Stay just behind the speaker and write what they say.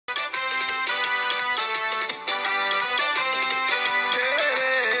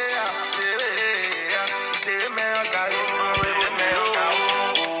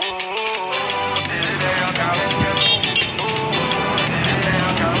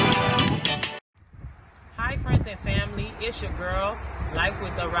it's your girl, Life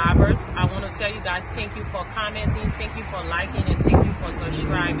with the Roberts. I want to tell you guys, thank you for commenting, thank you for liking, and thank you for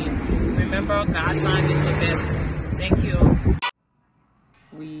subscribing. Remember, God's time is the best. Thank you.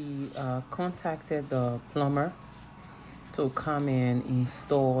 We contacted the plumber to come and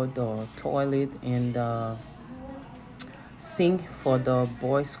install the toilet and the sink for the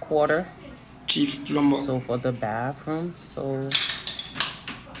boys' quarter. Chief plumber. So for the bathroom. So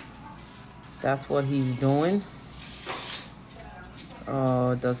that's what he's doing.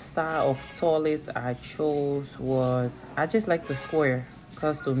 The style of toilets I chose was, I just like the square,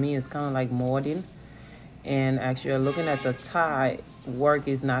 because to me it's kind of like modern. And actually looking at the tie, work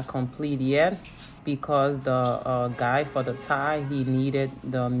is not complete yet, because the guy for the tie, he needed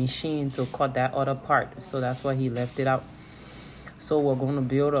the machine to cut that other part, so that's why he left it out. So we're going to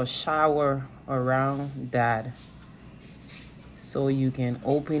build a shower around that, so you can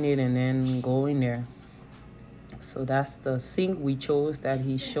open it and then go in there. So that's the sink we chose that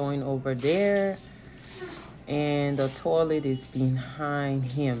he's showing over there, and the toilet is behind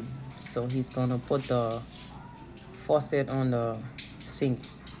him. So he's gonna put the faucet on the sink.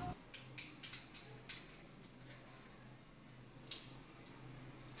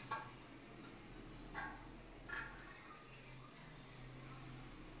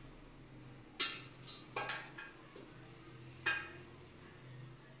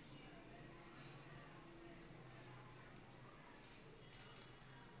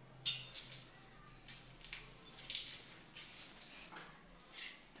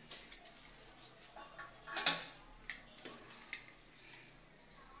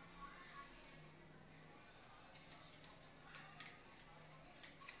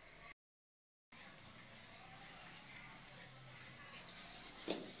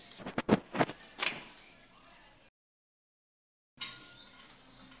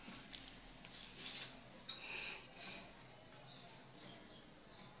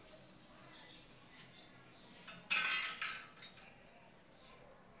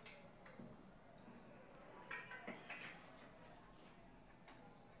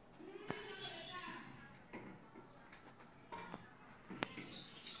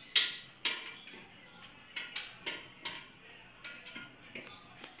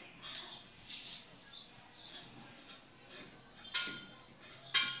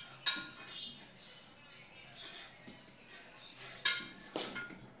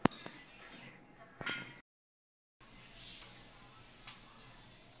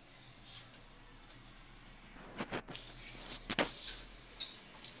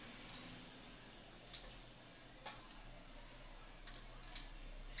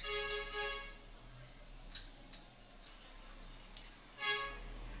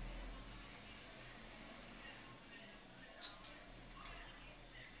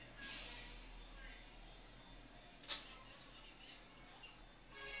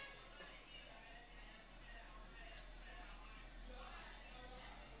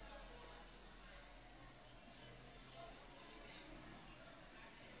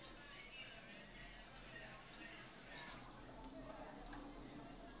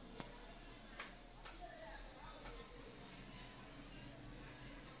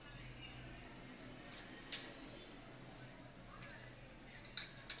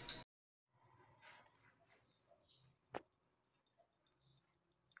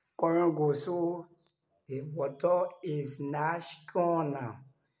 Current goes so the water is not gone now.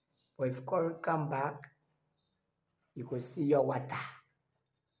 But if current come back, you could see your water.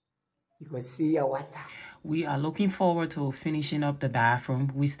 You could see your water. We are looking forward to finishing up the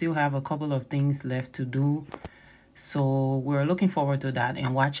bathroom. We still have a couple of things left to do, so we're looking forward to that.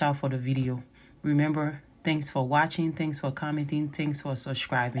 And watch out for the video. Remember, thanks for watching, thanks for commenting, thanks for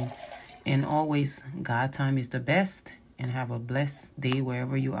subscribing, and always, God time is the best. And have a blessed day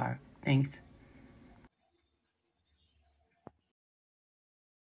wherever you are. Thanks.